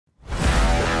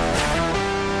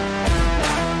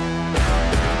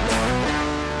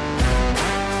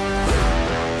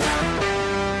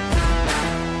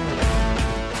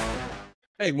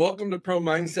Hey, welcome to Pro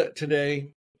Mindset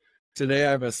today. Today I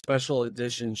have a special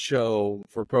edition show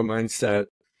for Pro Mindset.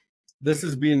 This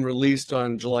is being released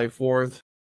on July 4th,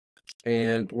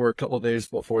 and we're a couple of days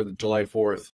before the July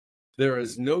 4th. There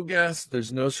is no guest,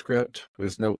 there's no script,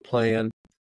 there's no plan.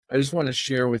 I just want to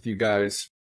share with you guys.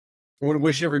 I want to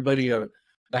wish everybody a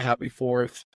happy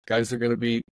 4th. Families are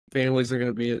going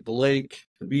to be at the lake,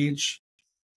 the beach,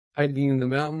 hiking in the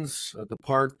mountains, at the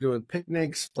park, doing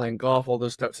picnics, playing golf, all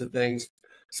those types of things.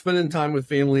 Spending time with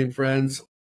family and friends.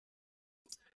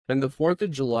 And the 4th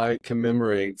of July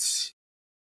commemorates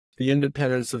the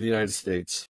independence of the United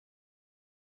States.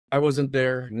 I wasn't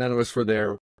there. None of us were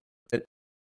there.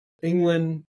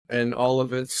 England and all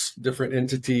of its different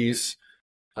entities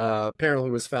apparently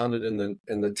was founded in the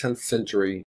 10th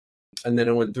century. And then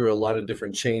it went through a lot of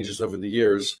different changes over the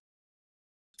years.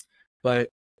 But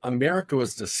America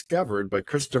was discovered by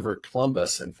Christopher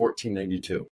Columbus in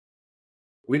 1492.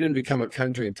 We didn't become a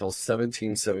country until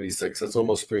 1776. That's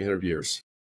almost 300 years.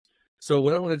 So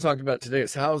what I want to talk about today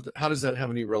is how does that have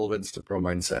any relevance to Pro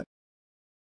Mindset?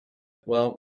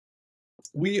 Well,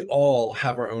 we all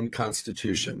have our own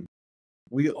constitution.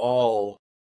 We all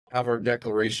have our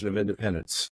Declaration of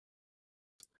Independence.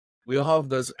 We all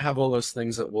have all those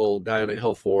things that we'll die on a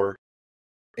hill for.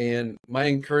 And my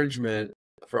encouragement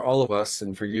for all of us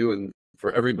and for you and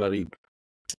for everybody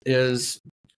is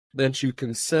that you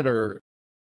consider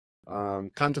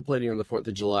contemplating on the 4th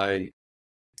of July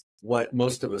what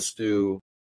most of us do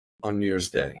on New Year's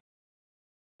Day.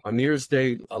 On New Year's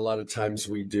Day, a lot of times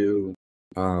we do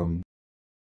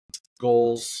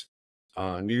goals,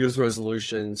 New Year's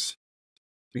resolutions.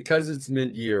 Because it's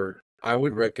mid-year, I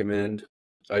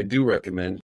do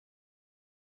recommend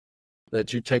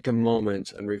that you take a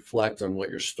moment and reflect on what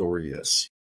your story is.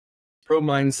 Pro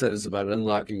Mindset is about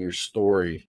unlocking your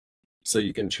story so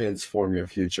you can transform your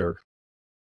future.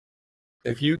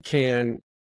 If you can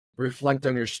reflect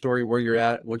on your story, where you're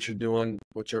at, what you're doing,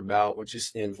 what you're about, what you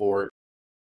stand for,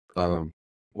 who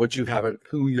you haven't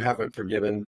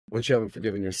forgiven, what you haven't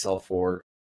forgiven yourself for,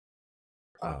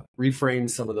 reframe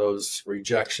some of those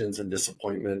rejections and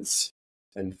disappointments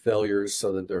and failures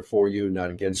so that they're for you, not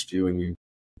against you, and you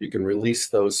can release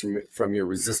those from your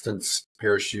resistance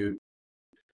parachute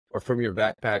or from your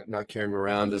backpack, not carrying them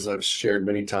around, as I've shared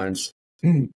many times.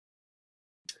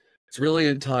 It's really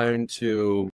a time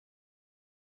to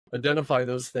identify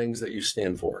those things that you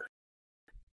stand for.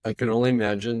 I can only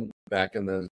imagine back in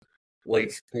the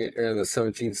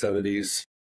 1770s,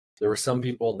 there were some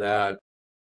people that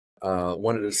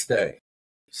wanted to stay.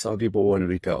 Some people wanted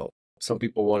to go. Some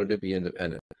people wanted to be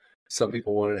independent. Some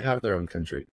people wanted to have their own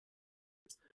country.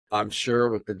 I'm sure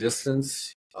with the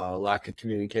distance, lack of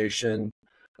communication,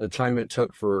 the time it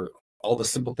took for all the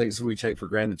simple things that we take for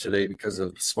granted today because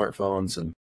of smartphones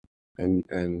and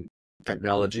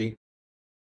technology,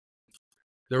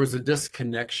 there was a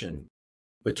disconnection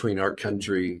between our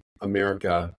country,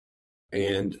 America,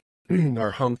 and our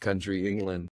home country,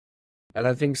 England. And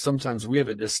I think sometimes we have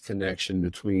a disconnection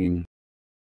between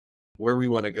where we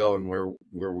want to go and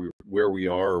where we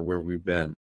are or where we've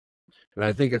been. And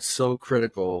I think it's so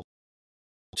critical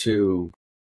to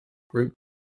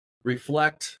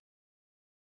reflect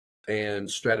and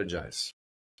strategize.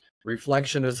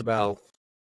 Reflection is about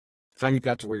how you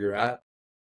got to where you're at,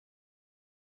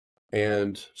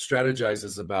 and strategize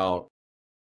is about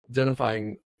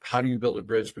identifying how do you build a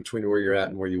bridge between where you're at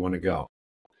and where you want to go.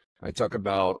 I talk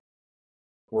about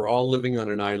we're all living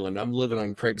on an island. I'm living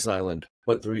on Craig's Island,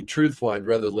 but to be truthful, I'd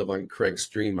rather live on Craig's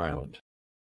Dream Island.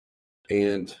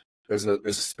 And there's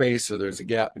a space or there's a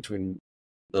gap between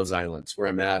those islands, where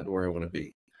I'm at and where I want to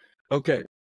be. Okay,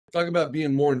 talk about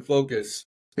being more in focus,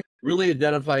 really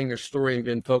identifying your story and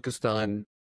being focused on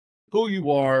who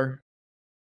you are,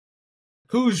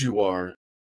 whose you are,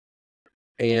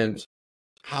 and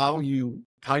how you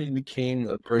became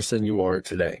the person you are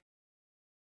today.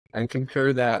 And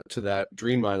compare that to that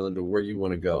dream island of where you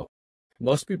want to go.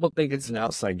 Most people think it's an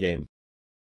outside game.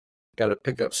 Got to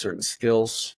pick up certain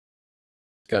skills,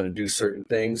 got to do certain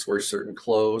things, wear certain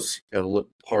clothes, got to look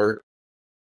the part,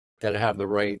 got to have the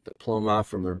right diploma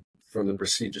from the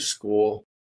prestigious school,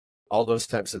 all those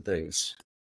types of things.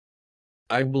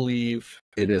 I believe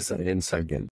it is an inside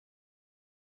game.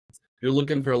 If you're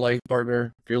looking for a life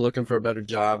partner, if you're looking for a better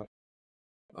job,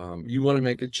 you want to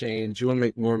make a change, you want to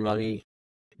make more money,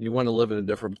 you want to live in a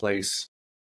different place,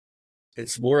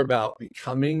 it's more about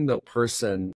becoming the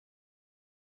person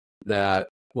that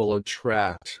will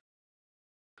attract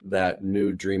that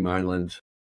new dream island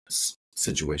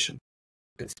situation.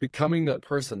 It's becoming that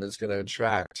person that's going to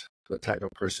attract the type of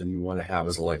person you want to have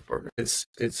as a life partner. It's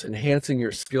enhancing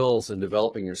your skills and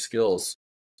developing your skills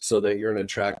so that you're an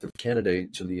attractive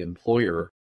candidate to the employer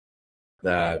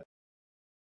that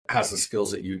has the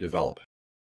skills that you develop.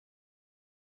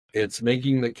 It's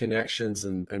making the connections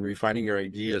and refining your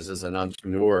ideas as an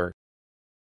entrepreneur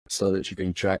so that you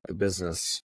can track the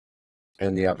business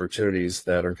and the opportunities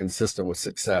that are consistent with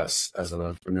success as an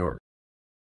entrepreneur.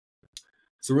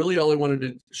 So really all I wanted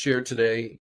to share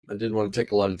today, I didn't want to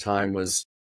take a lot of time, was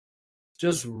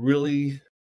just really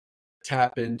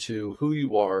tap into who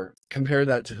you are, compare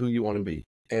that to who you want to be.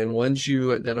 And once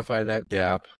you identify that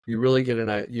gap, you really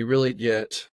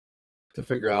get to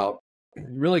figure out, you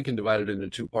really can divide it into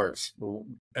two parts.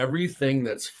 Everything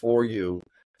that's for you,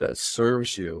 that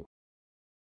serves you,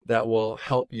 that will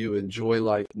help you enjoy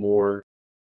life more,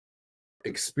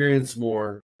 experience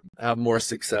more, have more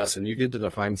success, and you get to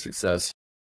define success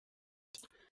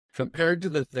compared to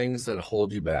the things that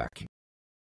hold you back.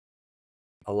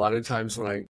 A lot of times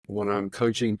when I'm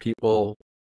coaching people,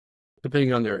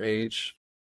 depending on their age,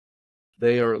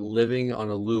 they are living on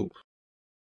a loop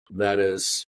that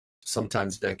is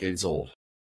sometimes decades old.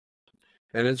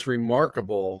 And it's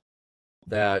remarkable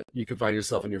that you can find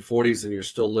yourself in your 40s and you're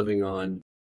still living on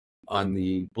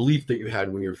the belief that you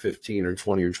had when you're 15 or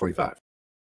 20 or 25.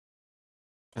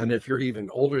 And if you're even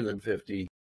older than 50,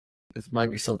 it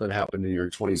might be something that happened in your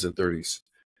 20s or 30s.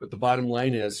 But the bottom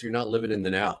line is you're not living in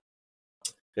the now.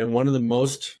 And one of the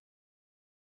most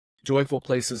joyful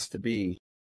places to be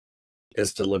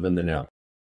is to live in the now.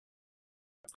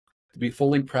 To be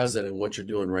fully present in what you're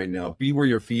doing right now. Be where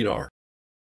your feet are.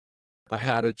 I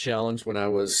had a challenge when I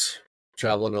was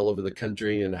traveling all over the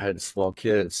country and I had small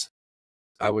kids.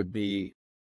 I would be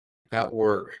at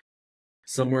work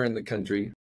somewhere in the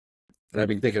country and I'd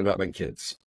be thinking about my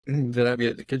kids. Then I'd be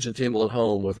at the kitchen table at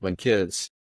home with my kids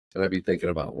and I'd be thinking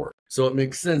about work. So it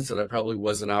makes sense that I probably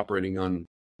wasn't operating on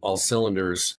all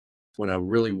cylinders when I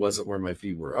really wasn't where my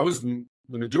feet were. I was the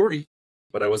majority,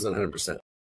 but I wasn't 100%.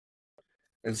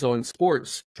 And so in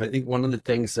sports, I think one of the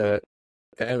things that,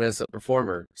 and as a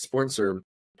performer, sports are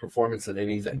performance in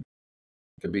anything.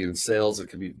 It could be in sales, it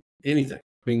could be anything.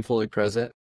 Being fully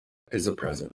present is a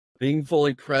present. Being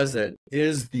fully present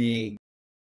is the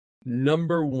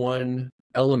number one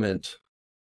element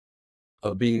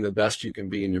of being the best you can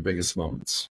be in your biggest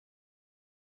moments.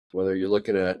 Whether you're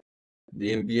looking at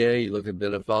the NBA, you look at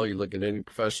the NFL, you look at any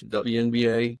professional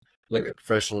WNBA, look at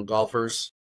professional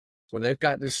golfers. When they've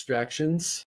got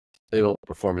distractions, they don't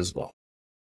perform as well.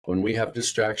 When we have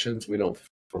distractions, we don't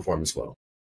perform as well.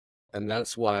 And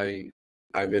that's why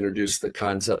I've introduced the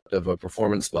concept of a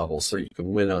performance bubble so you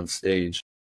can win on stage.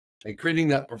 And creating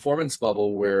that performance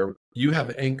bubble where you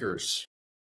have anchors.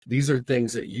 These are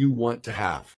things that you want to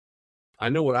have. I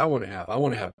know what I want to have. I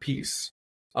want to have peace.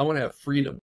 I want to have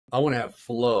freedom. I want to have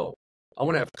flow. I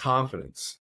want to have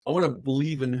confidence. I want to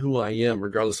believe in who I am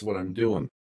regardless of what I'm doing.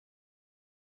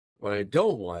 What I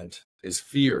don't want is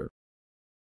fear,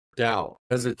 doubt,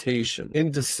 hesitation,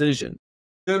 indecision,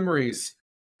 memories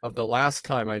of the last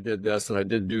time I did this and I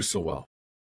didn't do so well.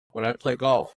 When I play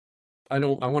golf, I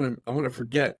want to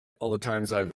forget all the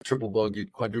times I've triple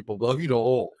bogeyed, quadruple bogeyed a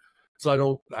hole.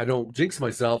 So I don't jinx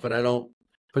myself and I don't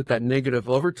put that negative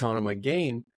overtone in my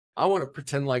game. I want to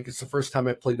pretend like it's the first time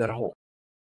I played that hole.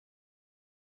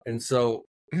 And so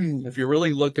if you're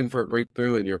really looking for a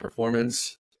breakthrough in your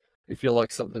performance, you feel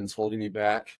like something's holding you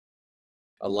back,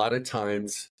 a lot of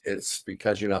times it's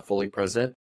because you're not fully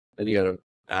present. And you got to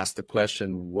ask the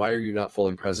question, why are you not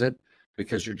fully present?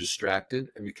 Because you're distracted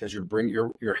and because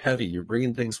you're heavy. You're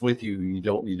bringing things with you you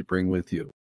don't need to bring with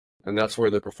you. And that's where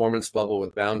the performance bubble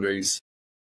with boundaries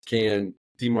can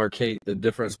demarcate the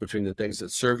difference between the things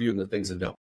that serve you and the things that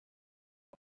don't.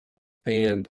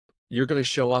 And you're going to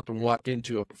show up and walk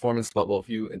into a performance bubble if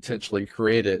you intentionally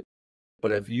create it.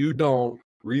 But if you don't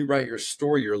rewrite your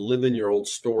story, you're living your old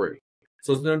story.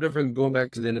 So it's no different than going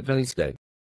back to the Independence Day.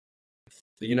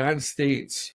 The United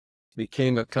States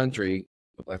became a country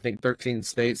with, I think, 13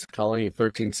 states, a colony of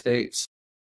 13 states,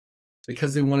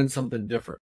 because they wanted something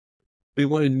different. They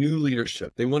wanted new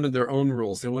leadership. They wanted their own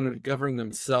rules. They wanted to govern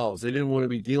themselves. They didn't want to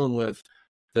be dealing with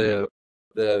the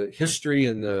history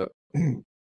and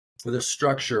the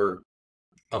structure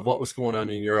of what was going on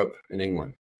in Europe and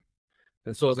England.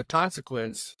 And so as a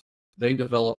consequence, they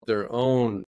developed their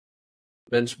own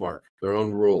benchmark, their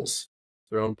own rules,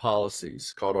 their own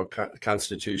policies called our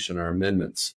Constitution, our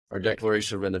amendments, our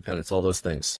Declaration of Independence, all those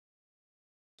things.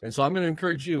 And so I'm going to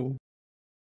encourage you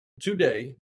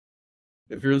today,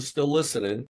 if you're still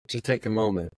listening, to take a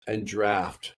moment and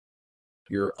draft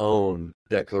your own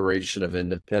Declaration of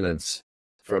Independence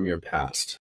from your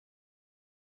past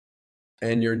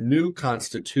and your new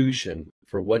Constitution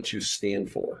for what you stand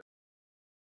for.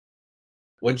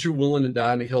 What you're willing to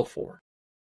die on a hill for.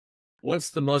 What's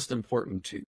the most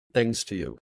important things to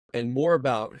you? And more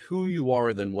about who you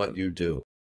are than what you do.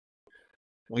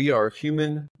 We are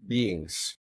human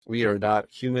beings. We are not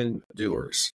human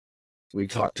doers. We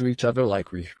talk to each other like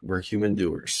we're human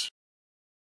doers.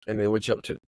 And then what you up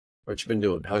to? What you been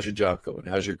doing? How's your job going?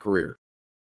 How's your career?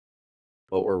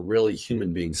 But we're really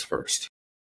human beings first.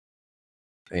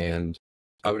 And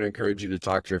I would encourage you to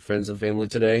talk to your friends and family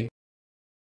today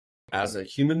as a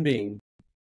human being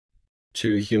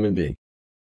to a human being.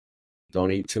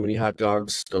 Don't eat too many hot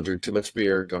dogs. Don't drink too much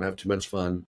beer. Don't have too much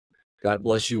fun. God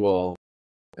bless you all.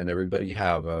 And everybody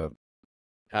have a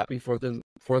happy 4th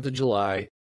of July.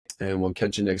 And we'll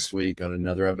catch you next week on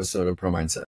another episode of Pro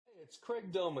Mindset. Hey, it's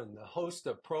Craig Domann, the host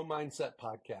of Pro Mindset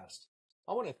Podcast.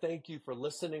 I want to thank you for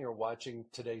listening or watching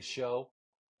today's show.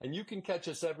 And you can catch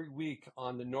us every week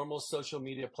on the normal social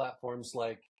media platforms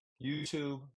like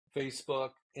YouTube,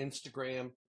 Facebook,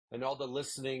 Instagram, and all the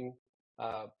listening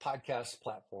podcast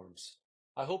platforms.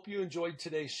 I hope you enjoyed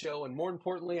today's show. And more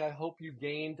importantly, I hope you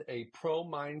gained a pro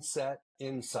mindset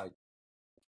insight.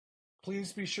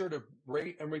 Please be sure to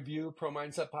rate and review Pro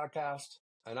Mindset Podcast.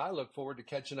 And I look forward to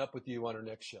catching up with you on our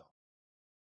next show.